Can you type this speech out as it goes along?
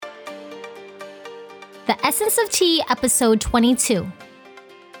The Essence of Tea, episode 22.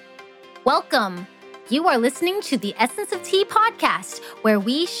 Welcome. You are listening to the Essence of Tea podcast, where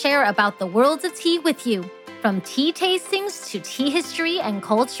we share about the worlds of tea with you. From tea tastings to tea history and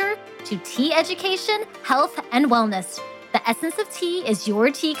culture to tea education, health, and wellness. The Essence of Tea is your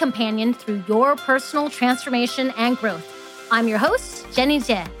tea companion through your personal transformation and growth. I'm your host, Jenny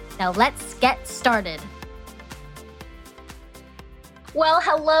Jie. Now let's get started. Well,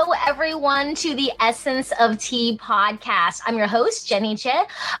 hello everyone to the Essence of Tea podcast. I'm your host, Jenny Jie,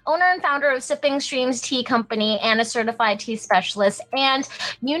 owner and founder of Sipping Streams Tea Company and a certified tea specialist. And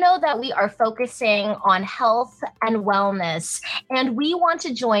you know that we are focusing on health and wellness, and we want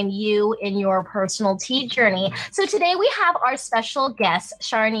to join you in your personal tea journey. So today we have our special guest,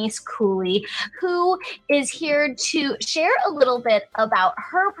 Sharnice Cooley, who is here to share a little bit about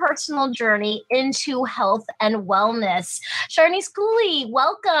her personal journey into health and wellness. Sharnice Cooley,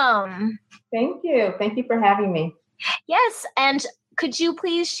 welcome. Thank you. Thank you for having me. Yes. And could you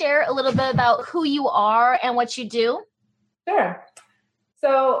please share a little bit about who you are and what you do? Sure.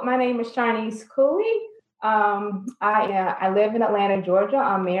 So my name is Sharnice Cooley. I live in Atlanta, Georgia.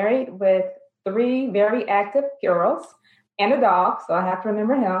 I'm married with 3 very active girls and a dog, so I have to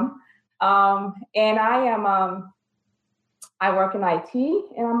remember him. And I work in IT,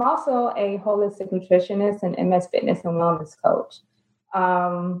 and I'm also a holistic nutritionist and MS fitness and wellness coach.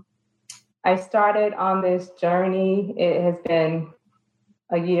 I started on this journey. It has been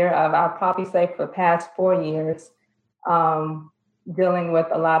a year of, I'll probably say for the past 4 years, dealing with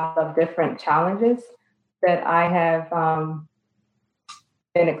a lot of different challenges that I have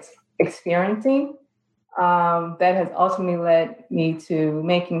been experiencing that has ultimately led me to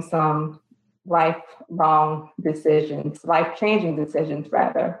making some life-changing decisions,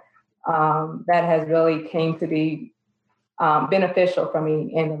 rather, that has really came to be beneficial for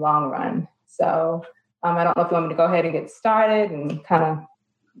me in the long run. So I don't know if you want me to go ahead and get started and kind of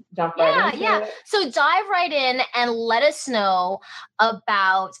jump right into it. So dive right in and let us know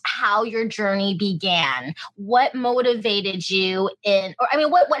about how your journey began. What motivated you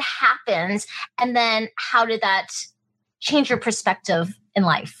what happened, and then how did that change your perspective in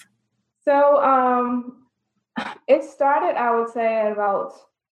life? So it started, I would say, at about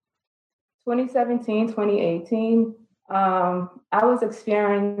 2017, 2018. I was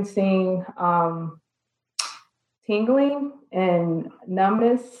experiencing tingling and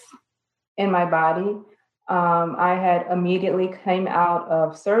numbness in my body. I had immediately came out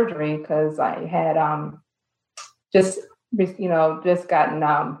of surgery because I had just gotten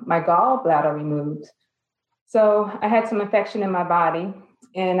my gallbladder removed. So I had some infection in my body,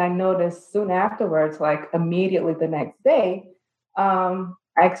 and I noticed soon afterwards, like immediately the next day, I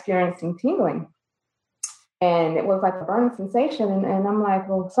experienced some tingling. And it was like a burning sensation. And I'm like,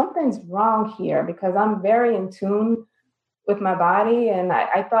 well, something's wrong here because I'm very in tune with my body. And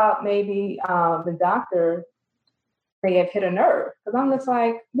I thought maybe the doctor may have hit a nerve, because I'm just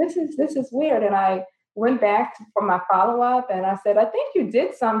like, this is weird. And I went back for my follow-up and I said, I think you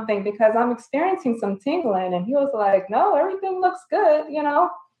did something because I'm experiencing some tingling. And he was like, no, everything looks good. You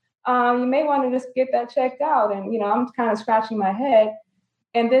may want to just get that checked out. And, I'm kind of scratching my head.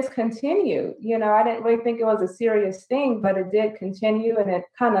 And this continued. I didn't really think it was a serious thing, but it did continue. And it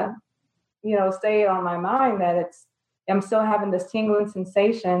kind of, stayed on my mind that I'm still having this tingling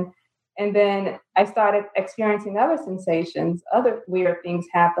sensation. And then I started experiencing other sensations, other weird things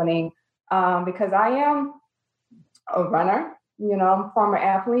happening, because I am a runner, I'm a former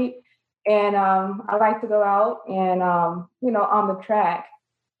athlete. And I like to go out and, on the track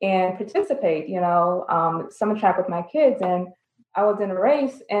and participate, summer track with my kids. And I was in a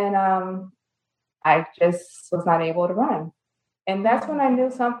race and I just was not able to run. And that's when I knew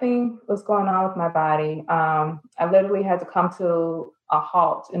something was going on with my body. I literally had to come to a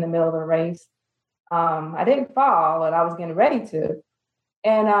halt in the middle of the race. I didn't fall, and I was getting ready to.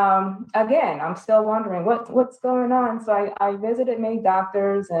 And again, I'm still wondering what's going on. So I visited many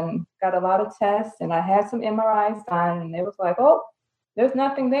doctors and got a lot of tests, and I had some MRIs done, and it was like, oh, there's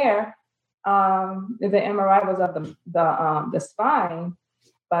nothing there. The MRI was of the spine,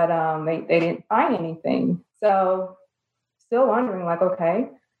 but they didn't find anything. So still wondering, like, okay.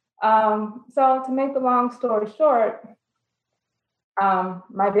 So to make the long story short,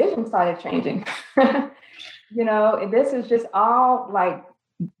 my vision started changing. And this is just all like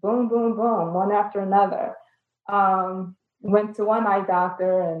boom, boom, boom, one after another. Went to one eye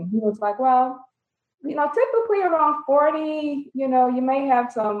doctor, and he was like, well, typically around 40, you may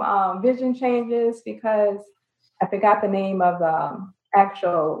have some vision changes, because I forgot the name of the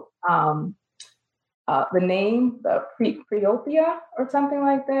actual the name, the preopia or something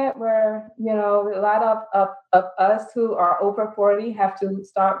like that, where, a lot of us who are over 40 have to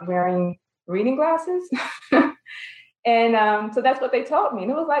start wearing reading glasses. And so that's what they told me.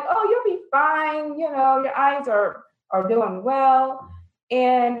 And it was like, oh, you'll be fine. Your eyes are doing well.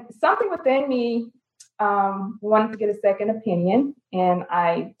 And something within me wanted to get a second opinion. And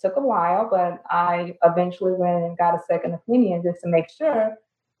I took a while, but I eventually went and got a second opinion just to make sure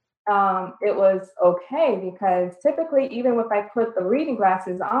it was okay. Because typically, even if I put the reading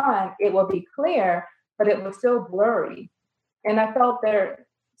glasses on, it will be clear, but it was still blurry. And I felt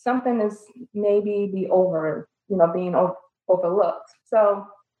something is maybe being overlooked. So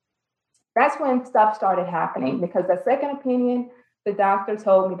that's when stuff started happening, because the second opinion, the doctor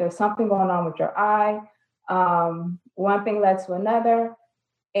told me there's something going on with your eye. One thing led to another.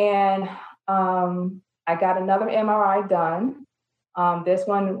 And I got another MRI done. This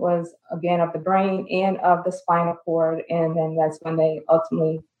one was, again, of the brain and of the spinal cord. And then that's when they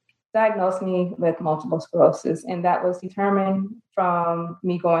ultimately diagnosed me with multiple sclerosis. And that was determined from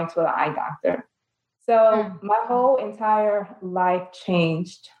me going to an eye doctor. So my whole entire life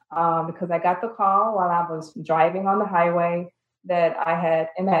changed because I got the call while I was driving on the highway that I had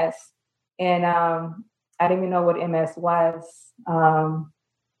MS. And I didn't even know what MS was.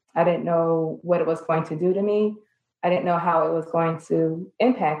 I didn't know what it was going to do to me. I didn't know how it was going to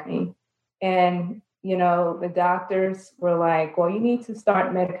impact me. And, the doctors were like, well, you need to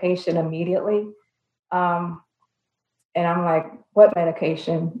start medication immediately. And I'm like, what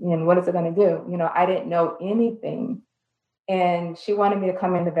medication? And what is it going to do? I didn't know anything. And she wanted me to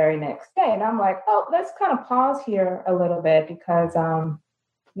come in the very next day. And I'm like, oh, let's kind of pause here a little bit because,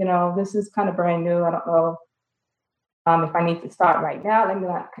 this is kind of brand new. I don't know if I need to start right now. Let me,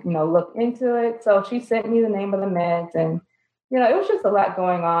 look into it. So she sent me the name of the meds, and, it was just a lot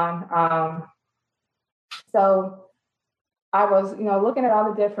going on. So I was, looking at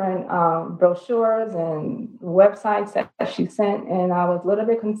all the different brochures and websites that she sent, and I was a little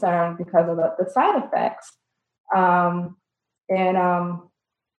bit concerned because of the side effects. I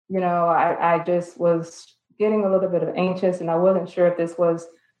just was getting a little bit of anxious, and I wasn't sure if this was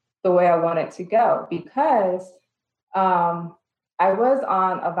the way I wanted to go, because I was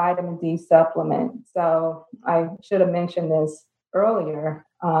on a vitamin D supplement. So I should have mentioned this earlier.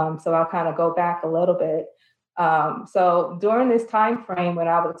 So I'll kind of go back a little bit. So during this time frame when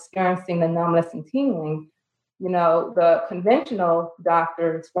I was experiencing the numbness and tingling, the conventional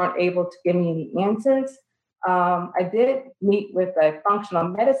doctors weren't able to give me any answers. I did meet with a functional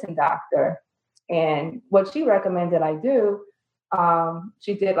medicine doctor, and what she recommended I do,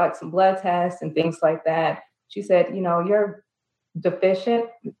 she did like some blood tests and things like that. She said, you're deficient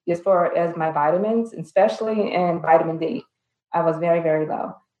as far as my vitamins, especially in vitamin D. I was very, very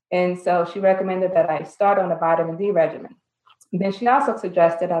low. And so she recommended that I start on a vitamin D regimen. And then she also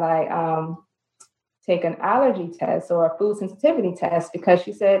suggested that I take an allergy test or a food sensitivity test, because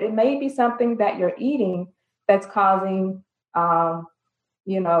she said it may be something that you're eating that's causing, some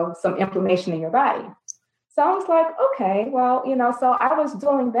inflammation in your body. So I was like, okay, well, so I was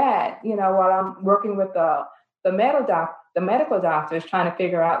doing that, while I'm working with the medical doctors trying to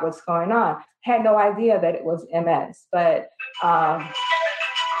figure out what's going on. Had no idea that it was MS, but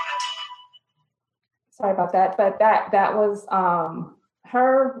sorry about that. But that was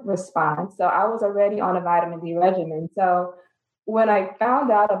her response. So I was already on a vitamin D regimen. So when I found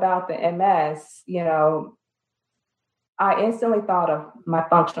out about the MS, I instantly thought of my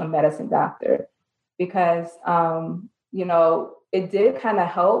functional medicine doctor, because, it did kind of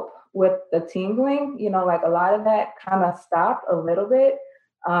help with the tingling, like a lot of that kind of stopped a little bit.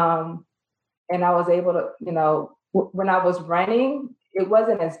 And I was able to, when I was running, it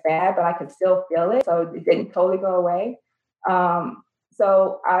wasn't as bad, but I could still feel it. So it didn't totally go away.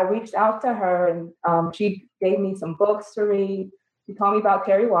 So I reached out to her, and she gave me some books to read. She told me about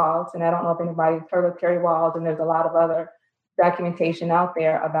Terry Wald's, and I don't know if anybody's heard of Terry Wald's, and there's a lot of other documentation out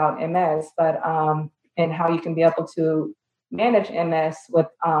there about MS, but and how you can be able to manage MS with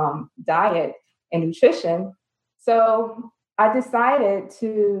diet and nutrition. So I decided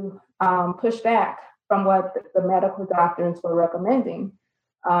to push back from what the medical doctors were recommending.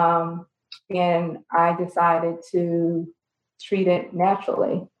 And I decided to treat it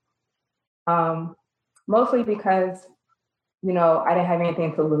naturally. Mostly because, I didn't have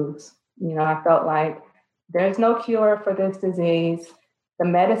anything to lose. I felt like there's no cure for this disease. The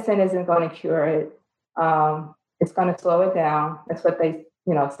medicine isn't going to cure it. It's going to slow it down. That's what they,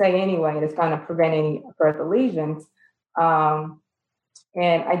 say anyway. It's going to prevent any further lesions. And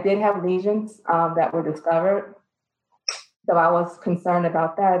I did have lesions that were discovered. So I was concerned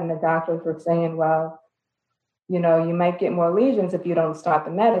about that. And the doctors were saying, well, you might get more lesions if you don't start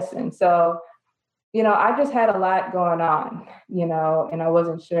the medicine. So, I just had a lot going on, and I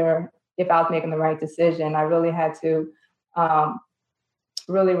wasn't sure if I was making the right decision. I really had to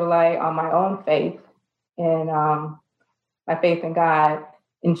really rely on my own faith and my faith in God,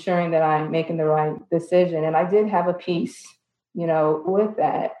 ensuring that I'm making the right decision. And I did have a peace, with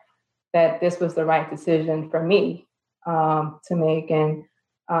that this was the right decision for me to make. And,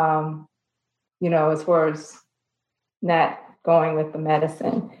 as far as not going with the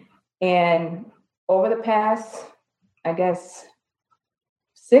medicine. And over the past, I guess,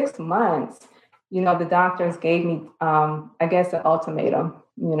 6 months, the doctors gave me, I guess, an ultimatum,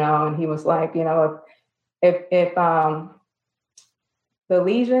 and he was like, if the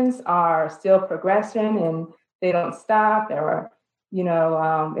lesions are still progressing and they don't stop, or,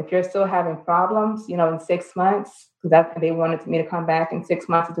 if you're still having problems, in 6 months, because they wanted me to come back in 6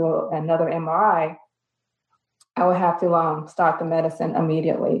 months to do another MRI, I would have to start the medicine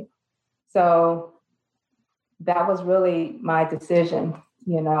immediately. So that was really my decision.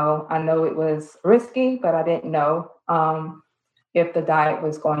 I know it was risky, but I didn't know if the diet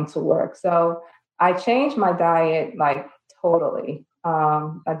was going to work. So I changed my diet like totally.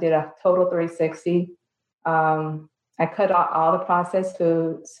 I did a total 360. I cut out all the processed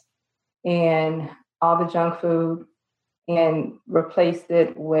foods and all the junk food and replaced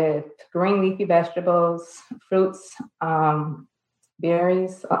it with green leafy vegetables, fruits,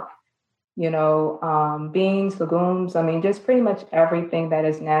 berries, beans, legumes. I mean, just pretty much everything that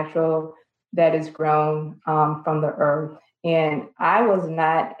is natural, that is grown from the earth. And I was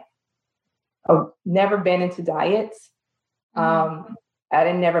never been into diets. I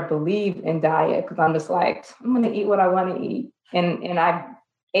didn't never believe in diet because I'm just like, I'm going to eat what I want to eat. And I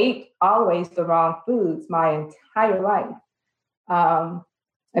ate always the wrong foods my entire life.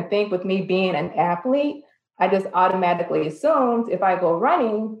 I think with me being an athlete, I just automatically assumed if I go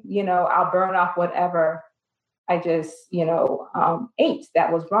running, I'll burn off whatever I just, ate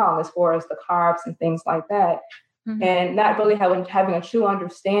that was wrong as far as the carbs and things like that. Mm-hmm. And not really having a true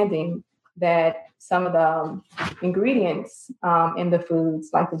understanding that some of the ingredients in the foods,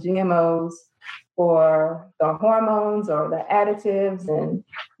 like the GMOs or the hormones or the additives and,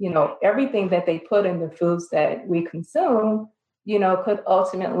 everything that they put in the foods that we consume, could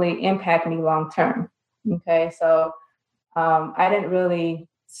ultimately impact me long term. Okay, so I didn't really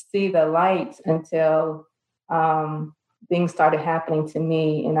see the light until things started happening to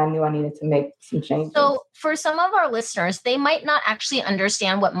me, and I knew I needed to make some changes. So for some of our listeners, they might not actually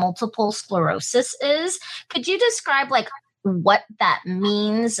understand what multiple sclerosis is. Could you describe what that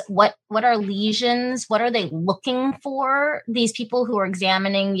means? What are lesions? What are they looking for? These people who are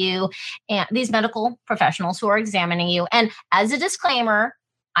examining you and these medical professionals who are examining you. And as a disclaimer,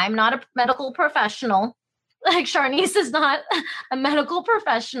 I'm not a medical professional. Like Sharnice is not a medical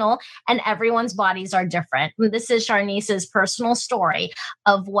professional, and everyone's bodies are different. This is Sharnice's personal story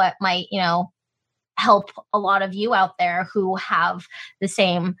of what might, help a lot of you out there who have the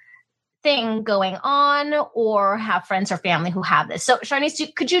same thing going on or have friends or family who have this. So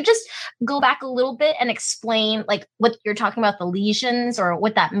Sharnice, could you just go back a little bit and explain what you're talking about, the lesions, or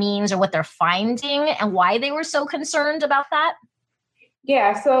what that means, or what they're finding and why they were so concerned about that?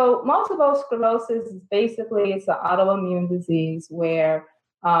 Yeah, so multiple sclerosis is basically, it's an autoimmune disease where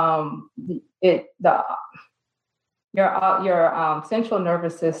your central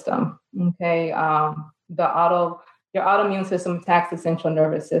nervous system, okay, your autoimmune system attacks the central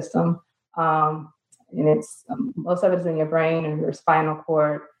nervous system, and it's most of it is in your brain and your spinal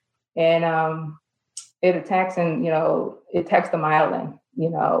cord, and it attacks it attacks the myelin. We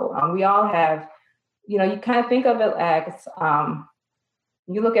all have, you kind of think of it as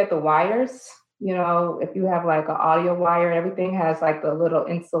you look at the wires, if you have like an audio wire, everything has like the little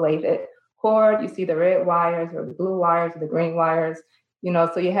insulated cord. You see the red wires or the blue wires or the green wires,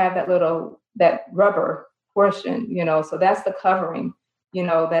 so you have that rubber portion, so that's the covering,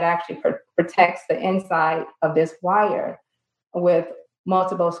 that actually protects the inside of this wire. With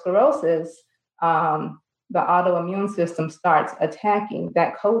multiple sclerosis, the autoimmune system starts attacking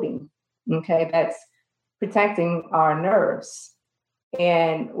that coating, okay, that's protecting our nerves.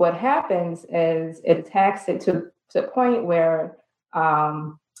 And what happens is it attacks it to the point where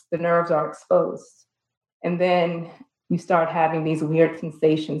the nerves are exposed. And then you start having these weird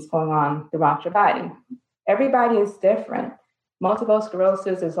sensations going on throughout your body. Everybody is different. Multiple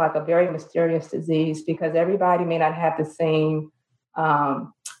sclerosis is like a very mysterious disease because everybody may not have the same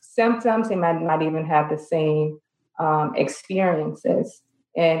symptoms. They might not even have the same experiences.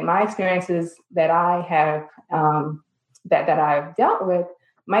 And my experiences that I have that I've dealt with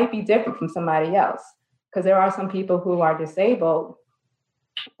might be different from somebody else. Because there are some people who are disabled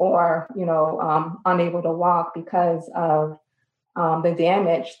or, unable to walk because of the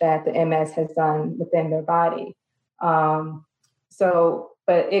damage that the MS has done within their body.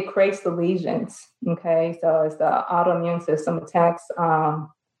 But it creates the lesions. Okay, so as the autoimmune system attacks,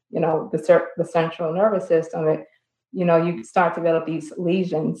 the central nervous system, you start to develop these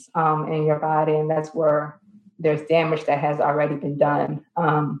lesions in your body, and that's where there's damage that has already been done,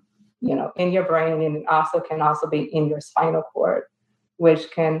 in your brain, and it can also be in your spinal cord,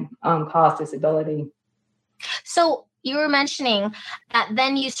 which can cause disability. So you were mentioning that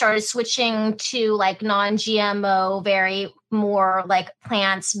then you started switching to like non-GMO, very more like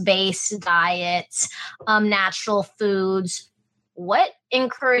plants-based diets, natural foods. What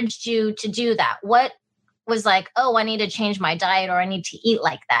encouraged you to do that? What was like, oh, I need to change my diet, or I need to eat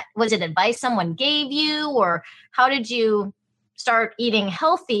like that? Was it advice someone gave you, or how did you start eating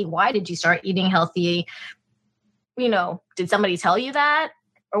healthy? Why did you start eating healthy? Did somebody tell you that?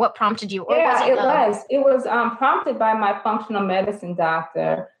 Or what prompted you? Or it was prompted by my functional medicine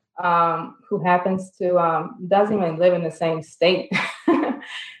doctor, who happens to doesn't even live in the same state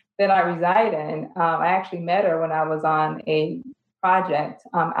that I reside in. I actually met her when I was on a project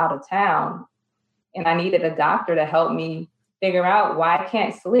out of town, and I needed a doctor to help me figure out why I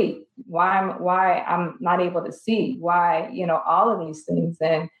can't sleep, why I'm not able to see, why all of these things.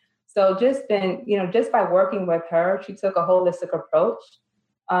 And so just by working with her, she took a holistic approach.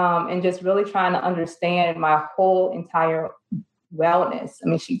 And just really trying to understand my whole entire wellness. I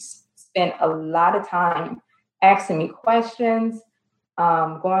mean, she spent a lot of time asking me questions,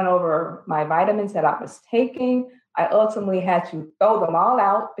 going over my vitamins that I was taking. I ultimately had to throw them all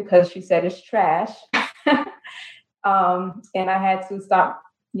out because she said it's trash. And I had to stop,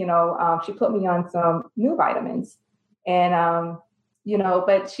 she put me on some new vitamins. And,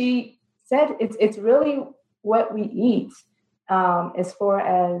 but she said it's really what we eat. As far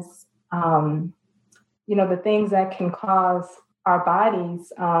as, the things that can cause our bodies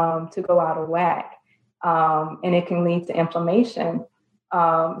to go out of whack, and it can lead to inflammation.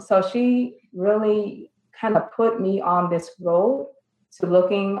 So she really kind of put me on this road to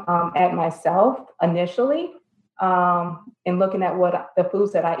looking at myself initially, and looking at what the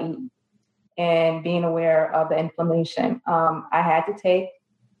foods that I eat and being aware of the inflammation. I had to take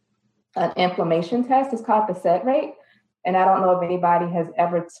an inflammation test. It's called the set rate. And I don't know if anybody has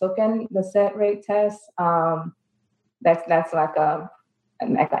ever taken the set rate test. That's like an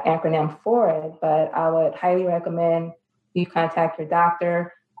acronym for it, but I would highly recommend you contact your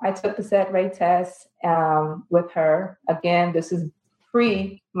doctor. I took the set rate test with her. Again, this is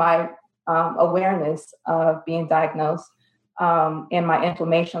pre my awareness of being diagnosed, and my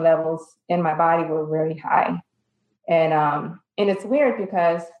inflammation levels in my body were very high. And it's weird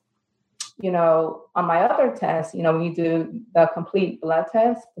because on my other tests, when you do the complete blood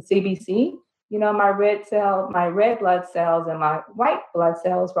test, the CBC, my red blood cells and my white blood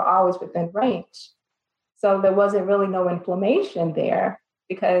cells were always within range. So there wasn't really no inflammation there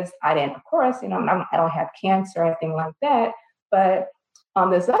because I didn't, of course, I don't have cancer or anything like that. But on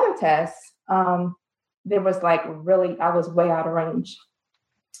this other test, there was I was way out of range.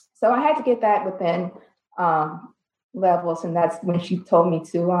 So I had to get that within levels, and that's when she told me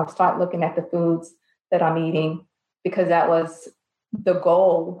to start looking at the foods that I'm eating, because that was the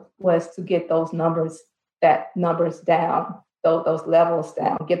goal, was to get those numbers down, those levels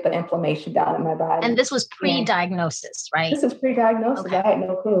down, get the inflammation down in my body. And this was pre-diagnosis, right? This is pre-diagnosis. Okay. I had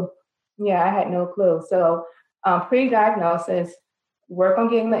no clue. Yeah, I had no clue. So pre-diagnosis, work on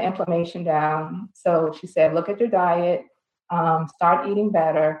getting the inflammation down. So she said, look at your diet, start eating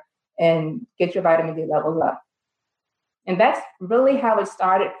better, and get your vitamin D levels up. And that's really how it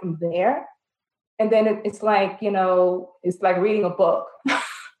started from there. And then it's like, it's like reading a book.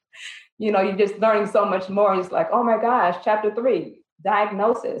 You're just learning so much more. It's like, oh my gosh, chapter 3,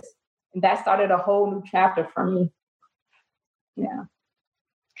 diagnosis. And that started a whole new chapter for me. Yeah.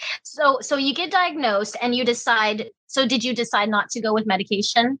 So you get diagnosed and you decide, so did you decide not to go with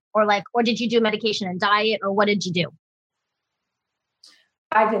medication or did you do medication and diet, or what did you do?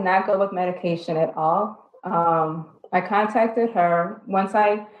 I did not go with medication at all. I contacted her once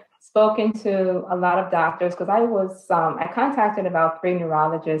I spoken to a lot of doctors, because I contacted about 3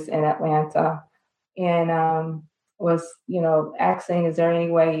 neurologists in Atlanta, and was, asking, is there any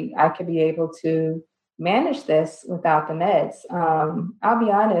way I could be able to manage this without the meds? I'll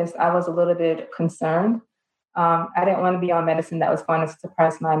be honest, I was a little bit concerned. I didn't want to be on medicine that was going to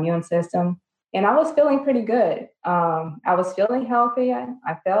suppress my immune system. And I was feeling pretty good. I was feeling healthy.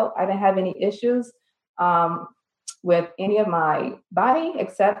 I felt I didn't have any issues. with any of my body,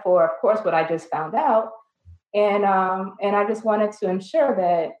 except for, of course, what I just found out. And I just wanted to ensure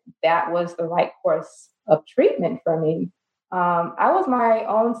that that was the right course of treatment for me. I was my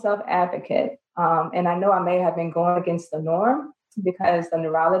own self advocate, and I know I may have been going against the norm because the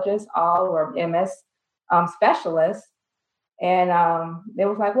neurologists all were MS specialists, and they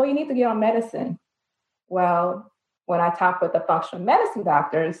was like, "Well, you need to get on medicine." Well, when I talked with the functional medicine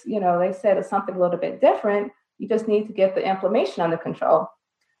doctors, they said it's something a little bit different. You just need to get the inflammation under control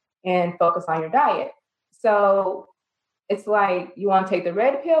and focus on your diet. So it's like, you want to take the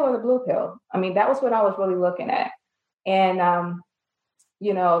red pill or the blue pill? I mean, that was what I was really looking at. And,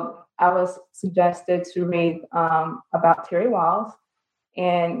 I was suggested to read about Terry Walls,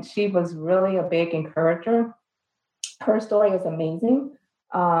 and she was really a big encourager. Her story is amazing.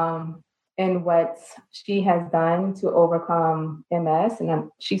 And what she has done to overcome MS,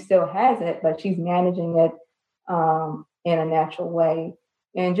 and she still has it, but she's managing it in a natural way.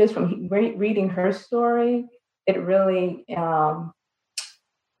 And just from reading her story, it really,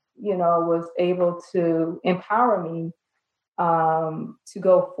 was able to empower me to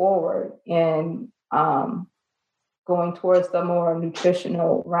go forward and going towards the more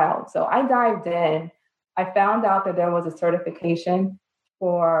nutritional route. So I dived in. I found out that there was a certification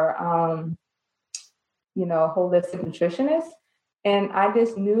for, holistic nutritionist. And I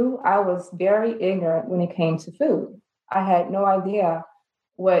just knew I was very ignorant when it came to food. I had no idea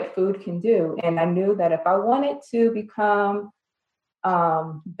what food can do. And I knew that if I wanted to become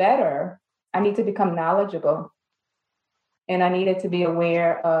better, I need to become knowledgeable. And I needed to be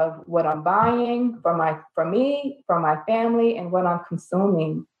aware of what I'm buying for me, for my family, and what I'm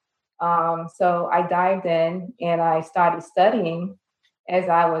consuming. So I dived in and I started studying. As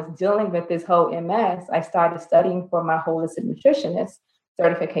I was dealing with this whole MS, I started studying for my holistic nutritionist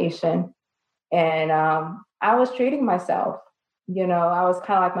certification. And I was treating myself. I was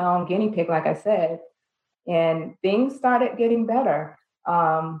kind of like my own guinea pig, like I said, and things started getting better.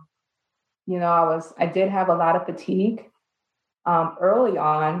 I did have a lot of fatigue early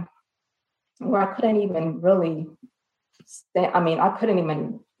on, where I couldn't even really I couldn't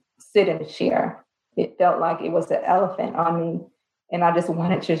even sit in a chair. It felt like it was an elephant on me, and I just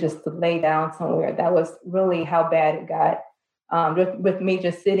wanted to just lay down somewhere. That was really how bad it got. With me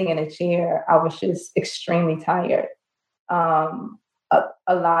just sitting in a chair, I was just extremely tired. A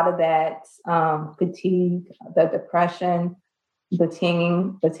lot of that fatigue, the depression, the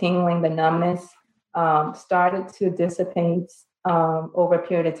tingling, the numbness started to dissipate over a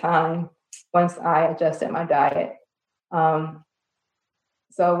period of time once I adjusted my diet.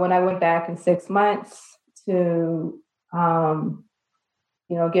 So when I went back in 6 months to,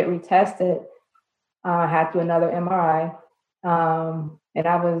 get retested, I had to do another MRI, and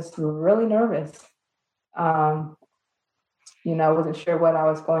I was really nervous. I wasn't sure what I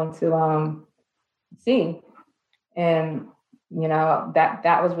was going to see, and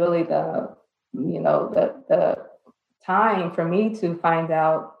that was really the time for me to find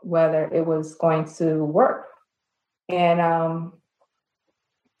out whether it was going to work. And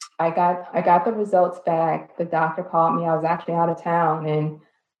I got the results back. The doctor called me. I was actually out of town, and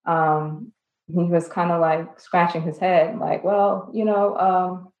he was kind of like scratching his head, like, well,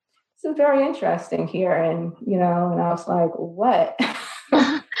 this is very interesting here. And, and I was like, what?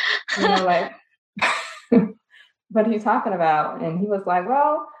 Like, what are you talking about? And he was like,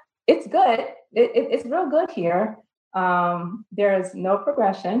 well, it's good. It's real good here. There's no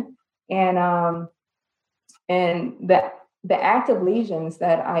progression. And the active lesions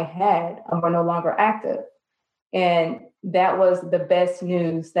that I had were no longer active. And that was the best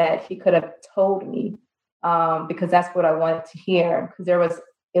news that he could have told me, because that's what I wanted to hear. Because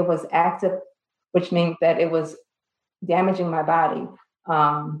it was active, which means that it was damaging my body.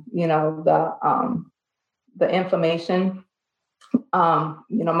 The inflammation.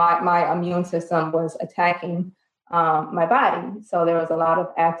 My immune system was attacking my body. So there was a lot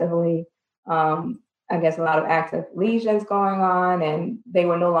of a lot of active lesions going on, and they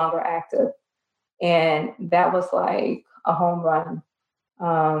were no longer active. And that was like a home run.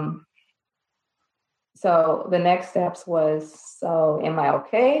 So the next steps was, so am I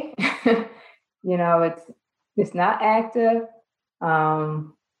okay? It's not active. They're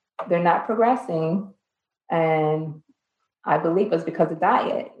not progressing. And I believe it was because of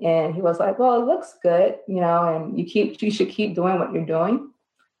diet. And he was like, well, it looks good, and you should keep doing what you're doing.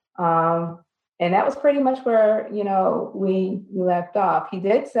 And that was pretty much where, we left off. He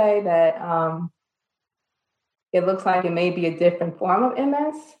did say that it looks like it may be a different form of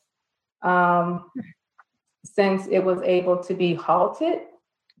MS, since it was able to be halted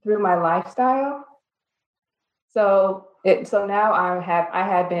through my lifestyle. So now I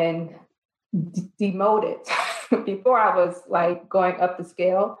have been demoted. Before I was like going up the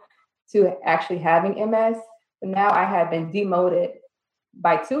scale to actually having MS, but now I have been demoted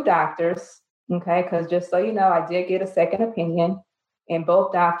by two doctors. Okay, because just so you know, I did get a second opinion, and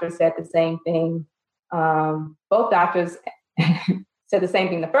both doctors said the same thing. Both doctors said the same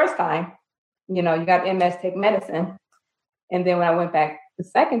thing the first time. You know, you got MS, take medicine. And then when I went back the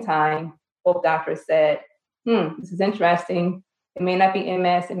second time, both doctors said, this is interesting. It may not be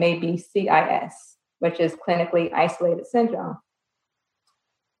MS, it may be CIS, which is clinically isolated syndrome.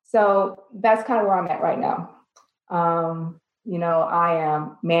 So that's kind of where I'm at right now. I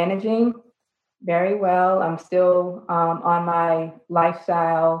am managing very well. I'm still on my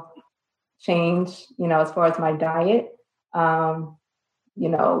lifestyle change, as far as my diet.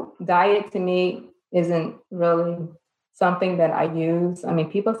 Diet to me isn't really something that I use. I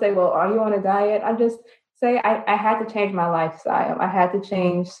mean, people say, well, are you on a diet? I just say I had to change my lifestyle. I had to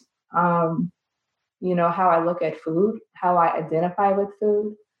change, how I look at food, how I identify with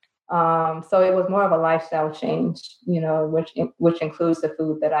food. So it was more of a lifestyle change, which includes the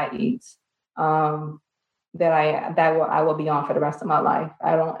food that I eat, I will be on for the rest of my life.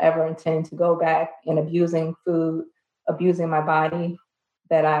 I don't ever intend to go back in abusing food, abusing my body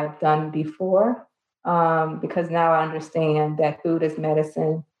that I've done before, because now I understand that food is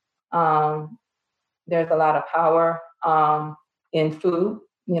medicine. There's a lot of power in food,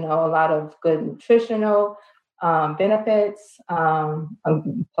 a lot of good nutritional benefits,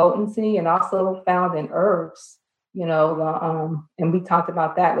 potency, and also found in herbs, and we talked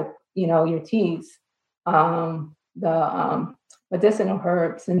about that with, your teas, the medicinal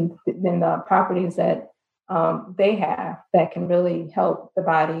herbs, and then the properties that they have that can really help the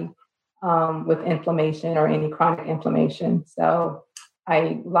body with inflammation or any chronic inflammation. So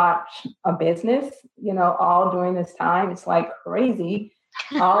I launched a business, all during this time. It's like crazy,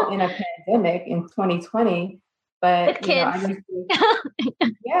 all in a pandemic in 2020. But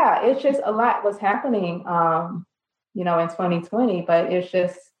yeah, it's just a lot was happening, in 2020. But it's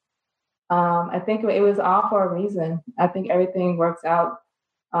just, I think it was all for a reason. I think everything works out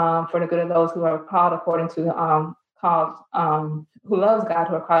for the good of those who are called according to who loves God,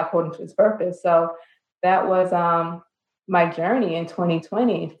 who are called according to His purpose. So that was my journey in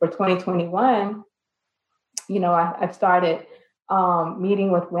 2020. For 2021, I've started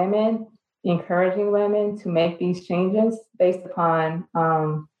meeting with women, encouraging women to make these changes based upon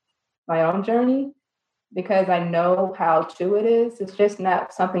my own journey, because I know how true it is. It's just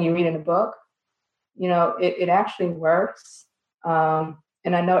not something you read in a book. It actually works. And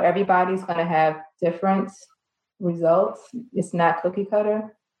I know everybody's going to have different results. It's not cookie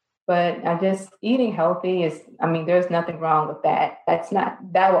cutter, but eating healthy there's nothing wrong with that.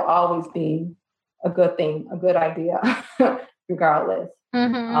 That will always be a good thing, a good idea, regardless.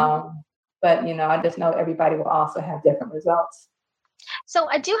 Mm-hmm. But, I just know everybody will also have different results. So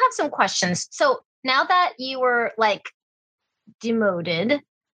I do have some questions. So now that you were like demoted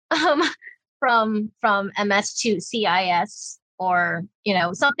from MS to CIS, or,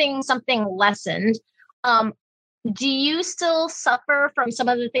 something lessened, do you still suffer from some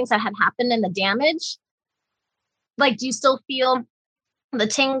of the things that had happened in the damage? Like, do you still feel the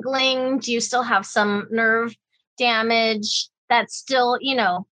tingling? Do you still have some nerve damage that's still,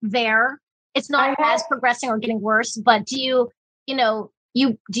 there? It's not as progressing or getting worse, but do you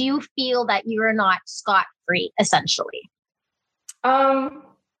feel that you're not scot-free, essentially? I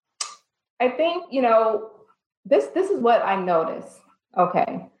think, this is what I noticed.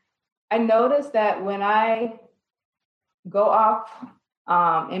 Okay. I noticed that when I go off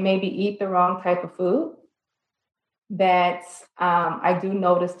and maybe eat the wrong type of food, that I do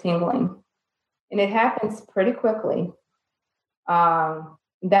notice tingling. And it happens pretty quickly.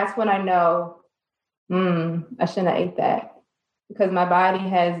 That's when I know, I shouldn't have ate that, because my body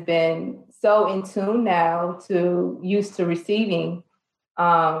has been so in tune now used to receiving.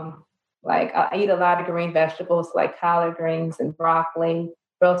 Like I eat a lot of green vegetables like collard greens and broccoli,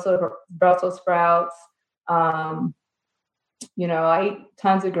 Brussels sprouts. I eat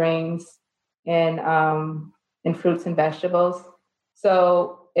tons of greens and fruits and vegetables.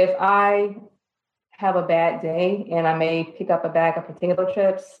 So if I have a bad day and I may pick up a bag of potato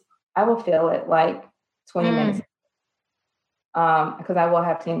chips, I will feel it like 20 minutes, because I will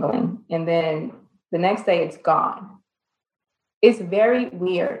have tingling. And then the next day it's gone. It's very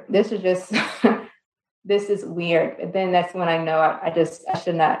weird. This is weird. But then that's when I know I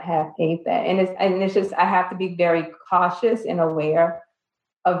should not have ate that. And it's just, I have to be very cautious and aware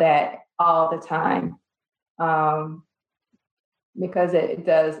of that all the time, because it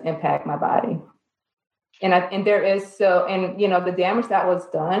does impact my body. And there is the damage that was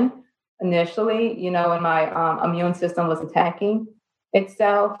done initially, when my immune system was attacking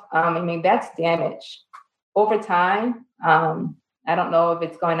itself. I mean, that's damage over time. I don't know if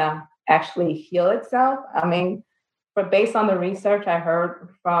it's going to actually heal itself. I mean, but based on the research I heard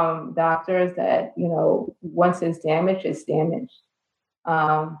from doctors that, once it's damaged, it's damaged.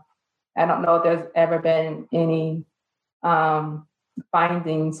 I don't know if there's ever been any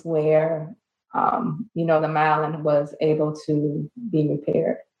findings where, the myelin was able to be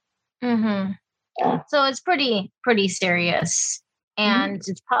repaired. Mm-hmm. Yeah. So it's pretty serious. And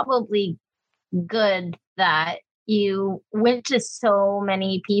it's probably good that you went to so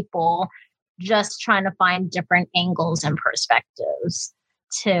many people just trying to find different angles and perspectives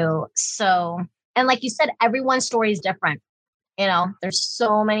too. So, and like you said, everyone's story is different. There's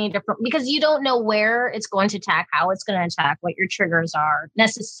so many different, because you don't know where it's going to attack, how it's going to attack, what your triggers are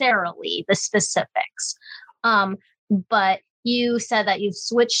necessarily, the specifics. But you said that you've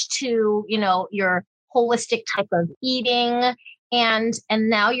switched to, your holistic type of eating, and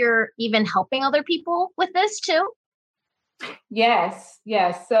now you're even helping other people with this too. Yes.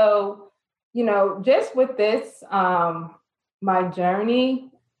 So, just with this, my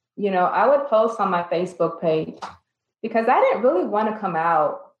journey, I would post on my Facebook page because I didn't really want to come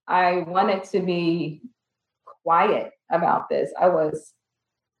out. I wanted to be quiet about this.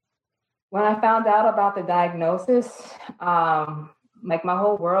 When I found out about the diagnosis, like my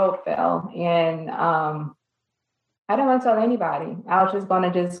whole world fell, and I didn't want to tell anybody. I was just going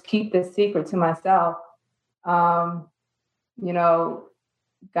to just keep this secret to myself. God,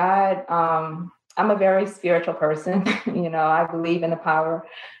 I'm a very spiritual person. I believe in the power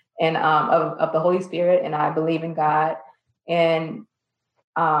and of the Holy Spirit, and I believe in God. And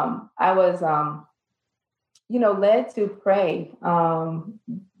I was, led to pray,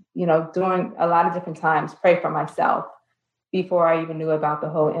 during a lot of different times, pray for myself before I even knew about the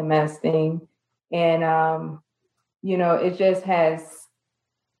whole MS thing. And, it just has,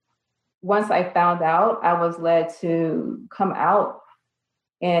 once I found out, I was led to come out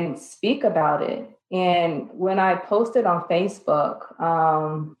and speak about it. And when I posted on Facebook,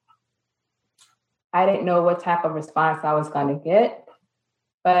 I didn't know what type of response I was going to get,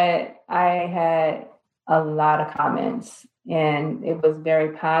 but I had a lot of comments, and it was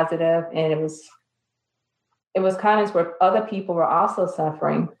very positive, and it was comments where other people were also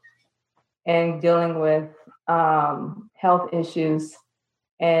suffering and dealing with health issues,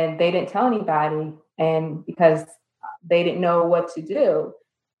 and they didn't tell anybody, and because they didn't know what to do.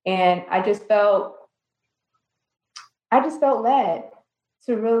 And I just felt led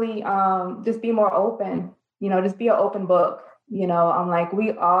to really just be more open, just be an open book. I'm like,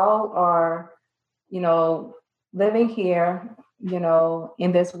 we all are, living here,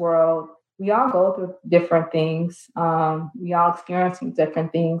 in this world. We all go through different things. We all experiencing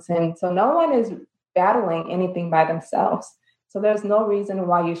different things. And so no one is battling anything by themselves. So there's no reason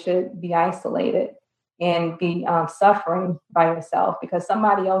why you should be isolated and be suffering by yourself, because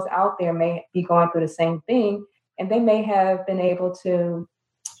somebody else out there may be going through the same thing, and they may have been able to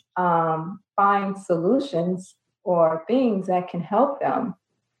find solutions or things that can help them.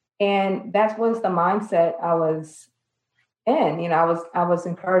 And that was the mindset I was in. I was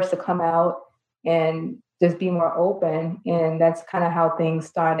encouraged to come out and just be more open. And that's kind of how things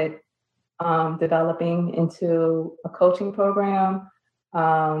started developing into a coaching program,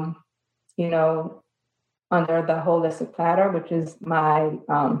 under the Holistic Platter, which is my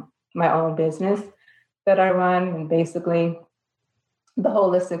own business that I run. And basically the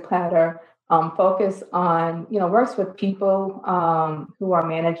Holistic Platter focus on, works with people who are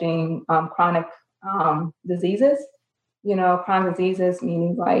managing chronic diseases, chronic diseases,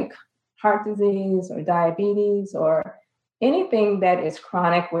 meaning like heart disease or diabetes or anything that is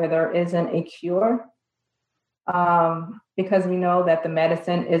chronic where there isn't a cure. Because we know that the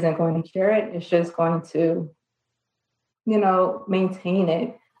medicine isn't going to cure it. It's just going to, maintain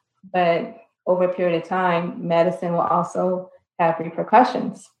it. But over a period of time, medicine will also have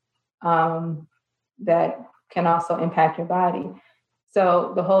repercussions that can also impact your body.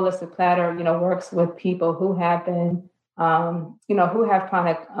 So the Holistic Platter, works with people who have been, who have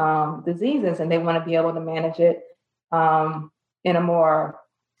chronic diseases, and they want to be able to manage it in a more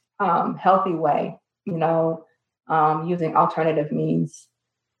healthy way, using alternative means,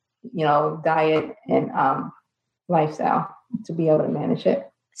 diet and lifestyle to be able to manage it.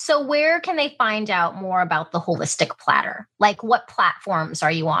 So where can they find out more about the Holistic Platter? Like, what platforms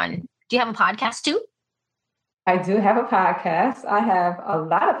are you on? Do you have a podcast too? I do have a podcast. I have a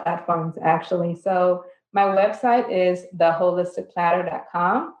lot of platforms, actually. So my website is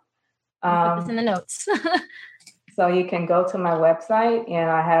theholisticplatter.com. I'll put this in the notes. So you can go to my website and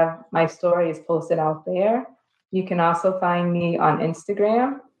I have my story is posted out there. You can also find me on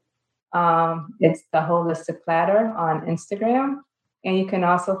Instagram. It's the Holistic Platter on Instagram. And you can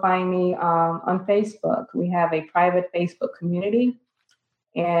also find me on Facebook. We have a private Facebook community.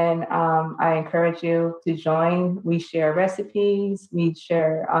 And I encourage you to join. We share recipes, we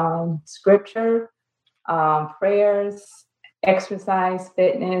share scripture, prayers, exercise,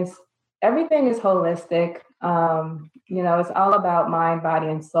 fitness. Everything is holistic. It's all about mind, body,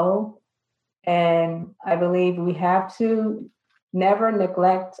 and soul. And I believe we have to never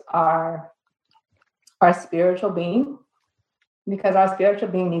neglect our spiritual being, because our spiritual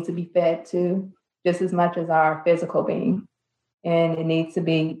being needs to be fed too, just as much as our physical being. And it needs to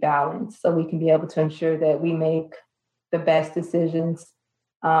be balanced so we can be able to ensure that we make the best decisions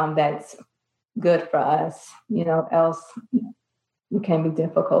that's good for us. Else it can be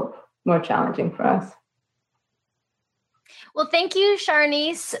difficult, more challenging for us. Well, thank you,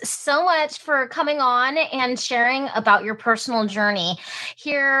 Sharnice, so much for coming on and sharing about your personal journey.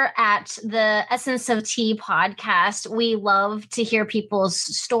 Here at the Essence of Tea podcast, we love to hear people's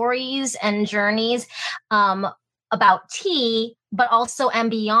stories and journeys about tea, but also and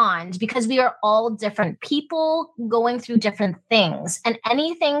beyond, because we are all different people going through different things, and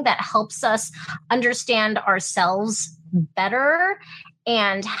anything that helps us understand ourselves better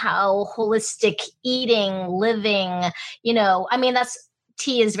and how holistic eating, living, that's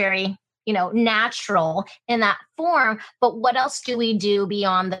tea is very, natural in that form, but what else do we do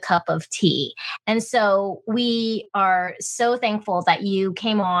beyond the cup of tea? And so we are so thankful that you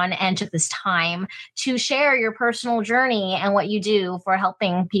came on and took this time to share your personal journey and what you do for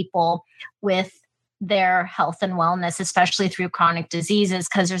helping people with their health and wellness, especially through chronic diseases,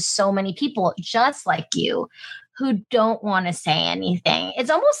 because there's so many people just like you who don't want to say anything. It's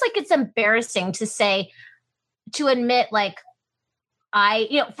almost like it's embarrassing to admit, like,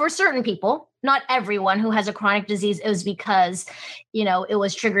 for certain people, not everyone who has a chronic disease, it was because, it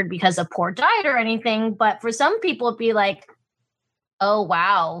was triggered because of poor diet or anything. But for some people, it'd be like, oh,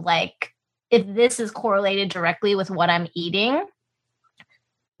 wow, like if this is correlated directly with what I'm eating,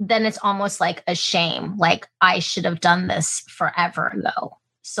 then it's almost like a shame. Like I should have done this forever ago,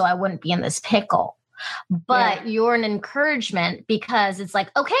 so I wouldn't be in this pickle. But you're an encouragement, because it's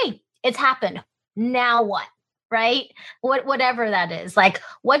like, okay, it's happened. Now what? Right? Whatever that is. Like,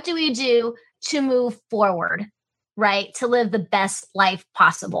 what do we do to move forward, right? To live the best life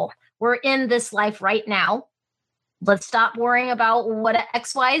possible. We're in this life right now. Let's stop worrying about what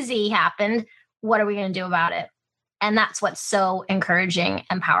XYZ happened. What are we going to do about it? And that's what's so encouraging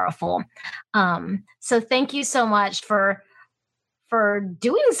and powerful. So thank you so much for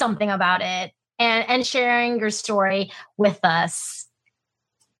doing something about it and sharing your story with us.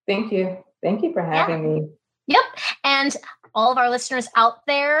 Thank you. Thank you for having me. Yep. And all of our listeners out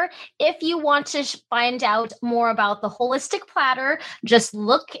there, if you want to find out more about the Holistic Platter, just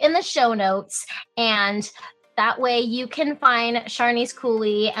look in the show notes, and that way you can find Sharnice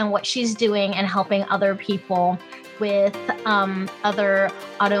Cooley and what she's doing and helping other people with other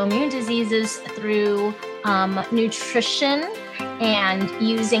autoimmune diseases through nutrition and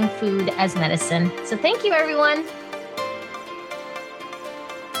using food as medicine. So thank you, everyone.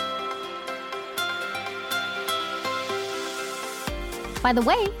 By the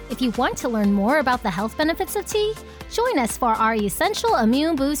way, if you want to learn more about the health benefits of tea, join us for our Essential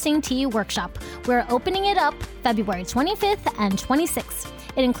Immune Boosting Tea Workshop. We're opening it up February 25th and 26th.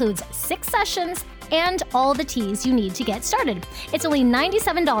 It includes 6 sessions and all the teas you need to get started. It's only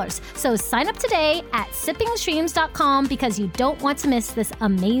 $97, so sign up today at sippingstreams.com because you don't want to miss this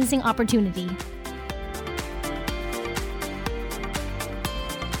amazing opportunity.